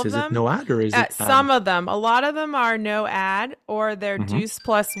all US? of Is it them. no ad or is it ad? Some of them, a lot of them are no ad or they're Hmm. deuce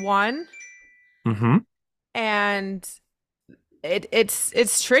plus one. Hmm. And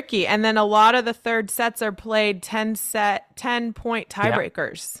it's tricky. And then a lot of the third sets are played 10-point Yeah.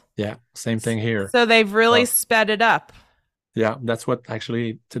 tiebreakers. Yeah. Same thing here. So they've really So sped it up. yeah, that's what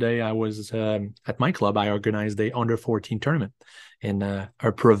actually today I was at my club. I organized a under 14 tournament in a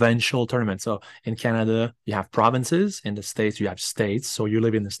provincial tournament. So in Canada, you have provinces. In the States, you have states. So you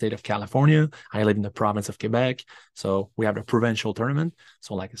live in the state of California. I live in the province of Quebec. So we have a provincial tournament.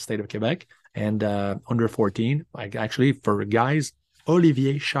 So like the state of Quebec and under 14, like actually for guys,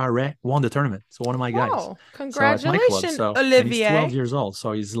 Olivier Charret won the tournament. So one of my guys. Oh, So at my club. congratulations, So, and he's 12 Olivier. years old.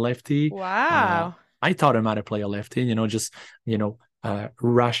 So he's lefty. Uh, Wow. I taught him how to play a lefty, just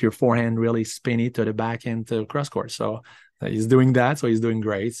rush your forehand really spinny to the back end to cross court. So he's doing that. So he's doing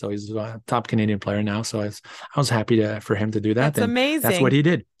great. So he's a top Canadian player now. So I was happy for him to do that. That's And that's what amazing. he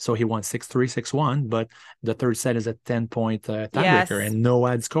did. So he won 6-3, 6-1, but the third set is a 10-point tiebreaker Yes. and no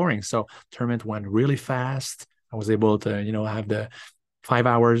ad scoring. So tournament went really fast. I was able to, have the 5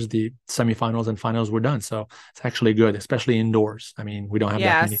 hours, the semifinals and finals were done. So it's actually good, especially indoors. I mean, we don't have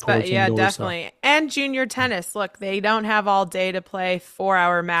that many Yes, but courts yeah, indoors. So definitely. And junior tennis. Look, they don't have all day to play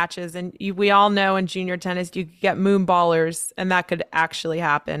 4-hour matches. And we all know in junior tennis, you could get moon ballers, and that could actually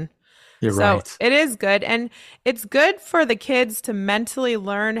happen. you're So right. it is good. And it's good for the kids to mentally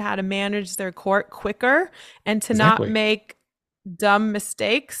learn how to manage their court quicker and to not Exactly. make dumb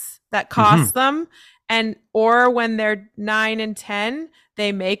mistakes that Hmm. cost them. And or when they're 9 and 10,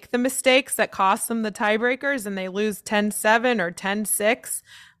 they make the mistakes that cost them the tiebreakers and they lose 10-7 or 10-6.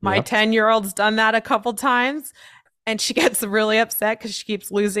 My Yep. 10-year-old's done that a couple times and she gets really upset because she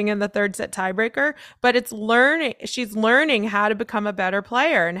keeps losing in the third set tiebreaker. But it's learning, she's learning how to become a better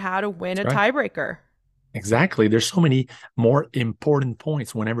player and how to win That's a right. tiebreaker. Exactly. There's so many more important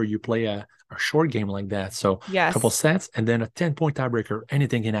points whenever you play a short game like that. So a couple Yes. sets and then a 10-point tiebreaker.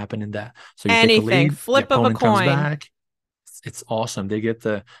 Anything can happen in that. So you take a Anything. lead, the Flip of a opponent comes coin. back. It's awesome. They get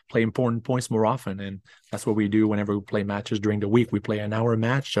to play important points more often. And that's what we do whenever we play matches during the week. We play an hour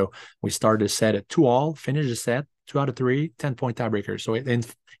match. So we start the set at 2-all, finish the set, 2 out of 3, 10-point tiebreaker. So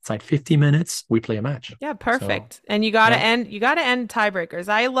it's like 50 minutes, we play a match. Yeah, So perfect. And yeah, you gotta end tiebreakers.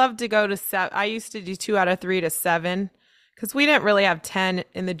 I love to go to seven. I used to do 2 out of 3 to 7 because we didn't really have 10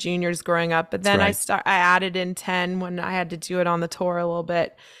 in the juniors growing up. But that's then right. I added in 10 when I had to do it on the tour a little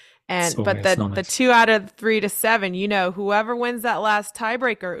bit. And So but it's so the nice. 2 out of 3 to 7, whoever wins that last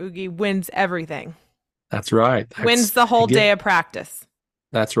tiebreaker, Oogie, wins everything. That's right. Wins It's the I whole get day of practice.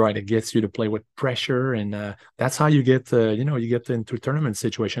 That's right. It gets you to play with pressure, and that's how you get, you get into a tournament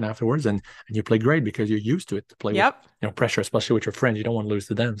situation afterwards, and you play great because you're used to it to play with, Yep. pressure, especially with your friends. You don't want to lose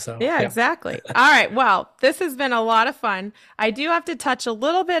to them. So Yeah, yeah. exactly. All right. Well, this has been a lot of fun. I do have to touch a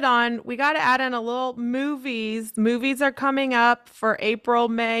little bit on, we got to add in a little movies. Movies are coming up for April,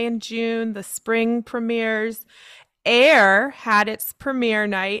 May, and June, the spring premieres. Air had its premiere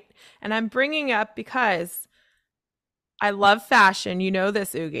night, and I'm bringing up because I love fashion. You know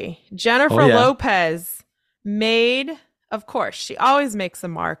this, Oogie. Oh Jennifer yeah. Lopez made, of course, she always makes a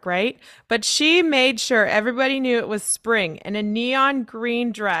mark, right? But she made sure everybody knew it was spring in a neon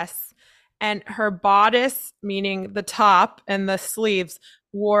green dress, and her bodice, meaning the top and the sleeves,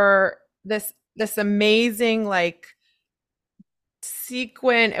 were this amazing like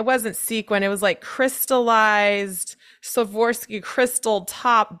sequin. It wasn't sequin, it was like crystallized Swarovski crystal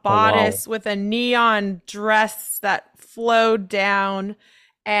top Oh wow. bodice with a neon dress that flowed down.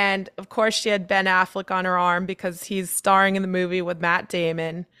 And of course, she had Ben Affleck on her arm because he's starring in the movie with Matt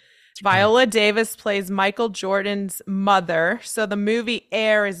Damon. That's right. Viola Davis plays Michael Jordan's mother. So the movie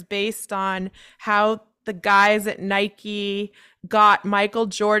Air is based on how the guys at Nike got Michael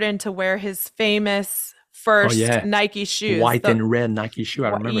Jordan to wear his famous Oh first yeah. Nike shoes. White and red Nike shoe. I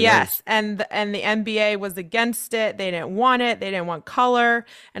remember Yes, those. and the NBA was against it. They didn't want it. They didn't want color.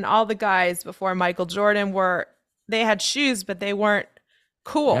 And all the guys before Michael Jordan were they had shoes, but they weren't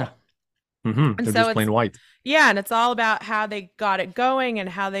Yeah. cool. And They're so just it's plain white. yeah, and it's all about how they got it going and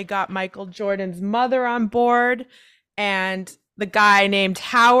how they got Michael Jordan's mother on board and the guy named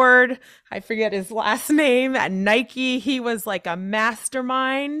Howard, I forget his last name at Nike, he was like a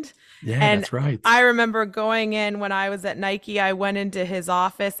mastermind. Yeah, And that's right. I remember going in when I was at Nike, I went into his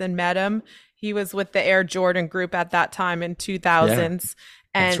office and met him. He was with the Air Jordan group at that time in Yeah, 2000s.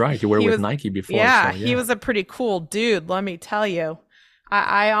 that's And right. You were he with was, Nike before, yeah, so he yeah. was a pretty cool dude, let me tell you.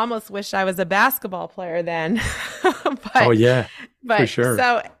 I almost wish I was a basketball player then. Oh but yeah, for but sure.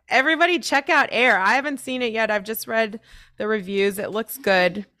 so everybody check out Air. I haven't seen it yet. I've just read the reviews. It looks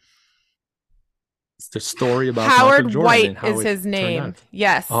good. It's the story about Michael Howard Jordan White and how is it his turned name. out.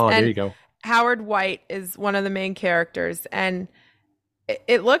 Yes. Oh, there And you go. Howard White is one of the main characters. And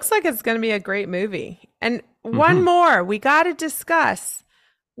it looks like it's going to be a great movie. And one Hmm. more we got to discuss.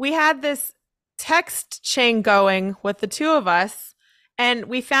 We had this text chain going with the two of us, and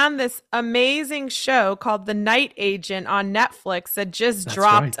we found this amazing show called The Night Agent on Netflix that just That's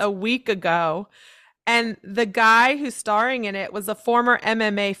dropped right. a week ago. And the guy who's starring in it was a former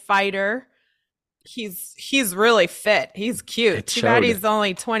MMA fighter. He's really fit. He's cute. It Too bad showed. he's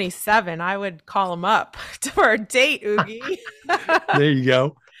only 27. I would call him up for a date, Oogie. There you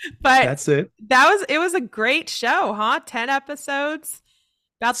go. But That's it. it was a great show, huh? 10 episodes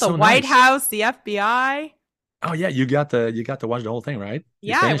about the So White nice. House, the FBI. Oh yeah, you got to watch the whole thing, right?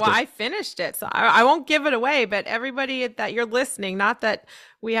 You Yeah, finished well, it. I finished it. So I won't give it away, but everybody that you're listening, not that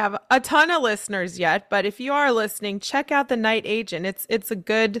we have a ton of listeners yet, but if you are listening, check out The Night Agent. It's a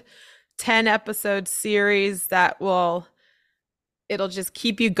good 10 episode series that will it'll just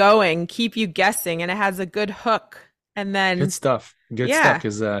keep you going, keep you guessing, and it has a good hook. And Good then stuff. Good stuff. yeah,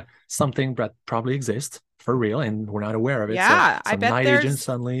 Because something that probably exists for real, and we're not aware of it. So yeah, I some bet night agent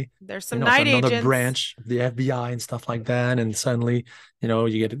suddenly, there's some it's night another agents. branch of the FBI and stuff like that, and suddenly,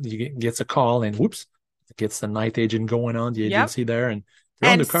 gets a call, and whoops, it gets the night agent going on the Yep. agency there, and they're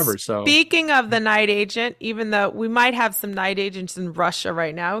And undercover. So speaking of the night agent, even though we might have some night agents in Russia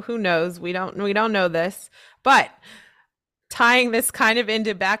right now, who knows? We don't know this. But tying this kind of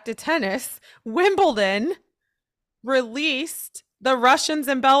into back to tennis, Wimbledon released the Russians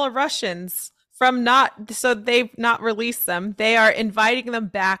and Belarusians from not so they've not released them. They are inviting them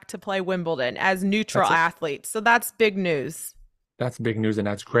back to play Wimbledon as neutral that's athletes. So that's big news. that's big news, and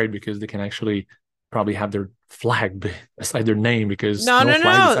that's great because they can actually probably have their flag beside their name because No, no no,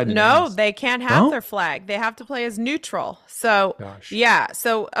 flag no, beside the no. names. They can't have No, their flag. They have to play as neutral. So, gosh, yeah.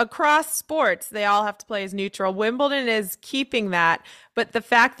 So, across sports, they all have to play as neutral. Wimbledon is keeping that. But the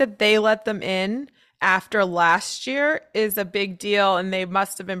fact that they let them in after last year is a big deal. And they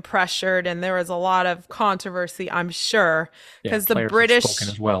must have been pressured. And there was a lot of controversy, I'm sure, yeah, because the players have spoken British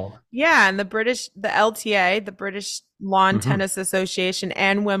as well. yeah, and the LTA, the British Lawn Hmm. Tennis Association,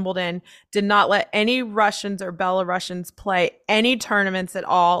 and Wimbledon did not let any Russians or Belarusians play any tournaments at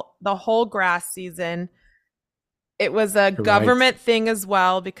all the whole grass season. It was a You're right. government thing as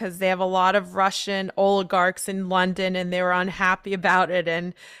well because they have a lot of Russian oligarchs in London and they were unhappy about it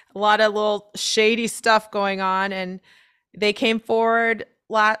and a lot of little shady stuff going on. And they came forward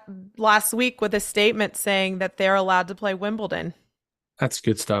last week with a statement saying that they're allowed to play Wimbledon. That's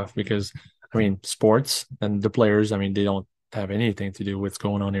good stuff because I mean, sports and the players, I mean, they don't. have anything to do with what's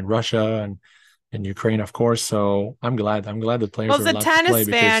going on in Russia and in Ukraine, of course. So I'm glad. I'm glad the Well, players as are a allowed to play tennis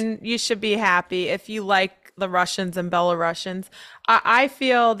because fan, you should be happy if you like the Russians and Belarusians. I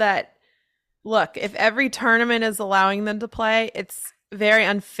feel that, look, if every tournament is allowing them to play, it's very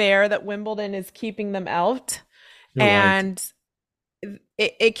unfair that Wimbledon is keeping them out. you're right. And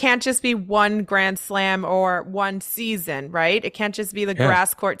it can't just be one Grand Slam or one season, right? It can't just be the Yeah.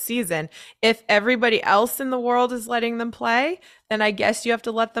 grass court season. If everybody else in the world is letting them play, then I guess you have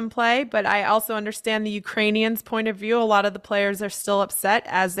to let them play. But I also understand the Ukrainians' point of view. A lot of the players are still upset,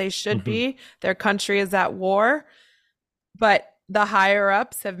 as they should Hmm. be. Their country is at war, but the higher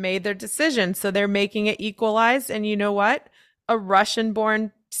ups have made their decision. So they're making it equalized. And you know what? A Russian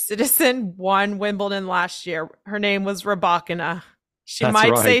born citizen won Wimbledon last year. Her name was Rabakina. She That's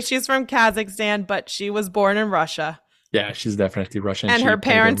might say right. she's from Kazakhstan, but she was born in Russia Yeah, she's definitely Russian. and She her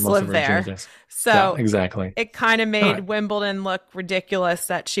played parents most of live her junior there. days. Yeah, So exactly. it kind of All made right. Wimbledon look ridiculous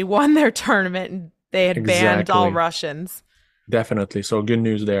that she won their tournament and they had banned all Exactly. Russians. Definitely. So good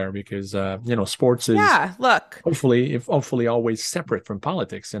news there because sports is Yeah, look, hopefully always separate from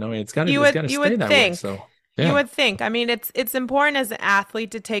politics. It's gotta you stay would that way. think. So You yeah, would think. I mean, it's important as an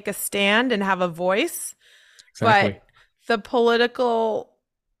athlete to take a stand and have a voice, but exactly. the political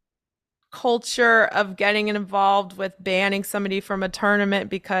culture of getting involved with banning somebody from a tournament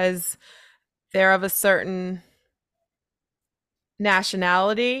because they're of a certain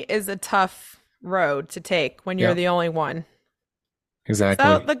nationality is a tough road to take when you're Yeah, the only one.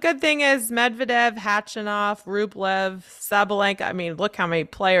 So exactly. the good thing is Medvedev, Khachanov, Rublev, Sabalenka. I mean, look how many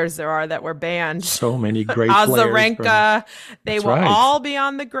players there are that were banned. So many great players from Azarenka. They that's will right. all be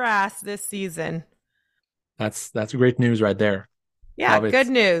on the grass this season. That's great news right there. Yeah, Love good it.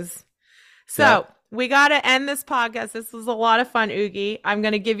 news. Yeah. So we got to end this podcast. This was a lot of fun, Oogie. I'm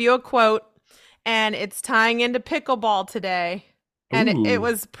going to give you a quote, and it's tying into pickleball today. And it Ooh,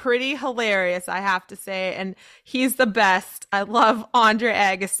 was pretty hilarious, I have to say. And he's the best. I love Andre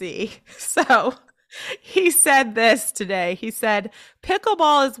Agassi. So he said this today. He said,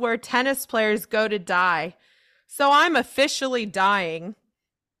 pickleball is where tennis players go to die. So I'm officially dying.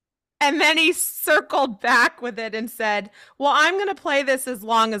 And then he circled back with it and said, well, I'm going to play this as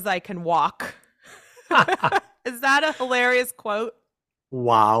long as I can walk. Is that a hilarious quote?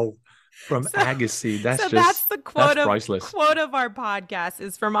 wow. From So, Agassi, so that's the that's quote of priceless. our podcast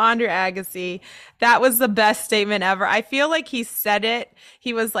is from Andre Agassi. That was the best statement ever. I feel like he said it.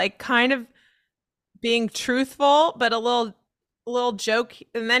 He was like kind of being truthful, but a little joke.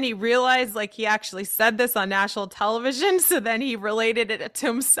 And then he realized like he actually said this on national television. So then he related it to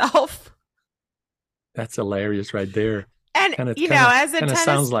himself. That's hilarious right there. And Kind of you kind know, of as a kind of tennis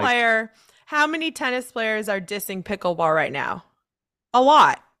sounds like player, how many tennis players are dissing pickleball right now? A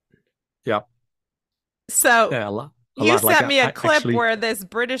lot. yeah, So yeah, a you lot. Like sent me a I clip actually where this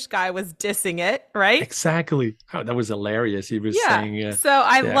British guy was dissing it, right? exactly. Oh, that was hilarious. He was Yeah. saying, So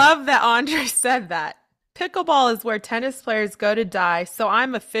I yeah, love that Andre said that. Pickleball is where tennis players go to die. So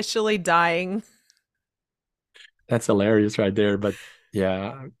I'm officially dying. that's hilarious right there. But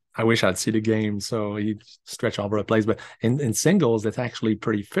yeah, I wish I'd see the game. So he stretch all over the place. But in singles, that's actually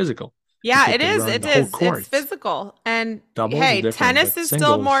pretty physical. Yeah, People it could is. run It the whole is. It's court. physical. And Doubles is hey, different, tennis but is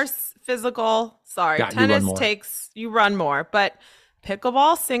still more singles, physical. Sorry, yeah, you run tennis more. takes you run more, but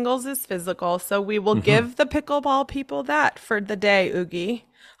pickleball singles is physical. So we will Hmm. give the pickleball people that for the day, Oogie.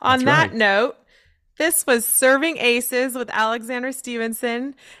 On That's that right. note, this was Serving Aces with Alexandra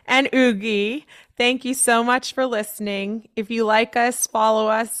Stevenson and Oogie. Thank you so much for listening. If you like us, follow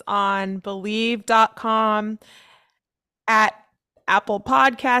us on believe.com, at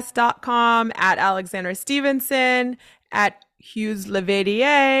applepodcast.com, at Alexandra Stevenson, at Hughes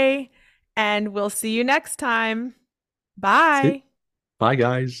Levadier, and we'll see you next time. See, Bye. bye,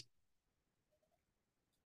 guys.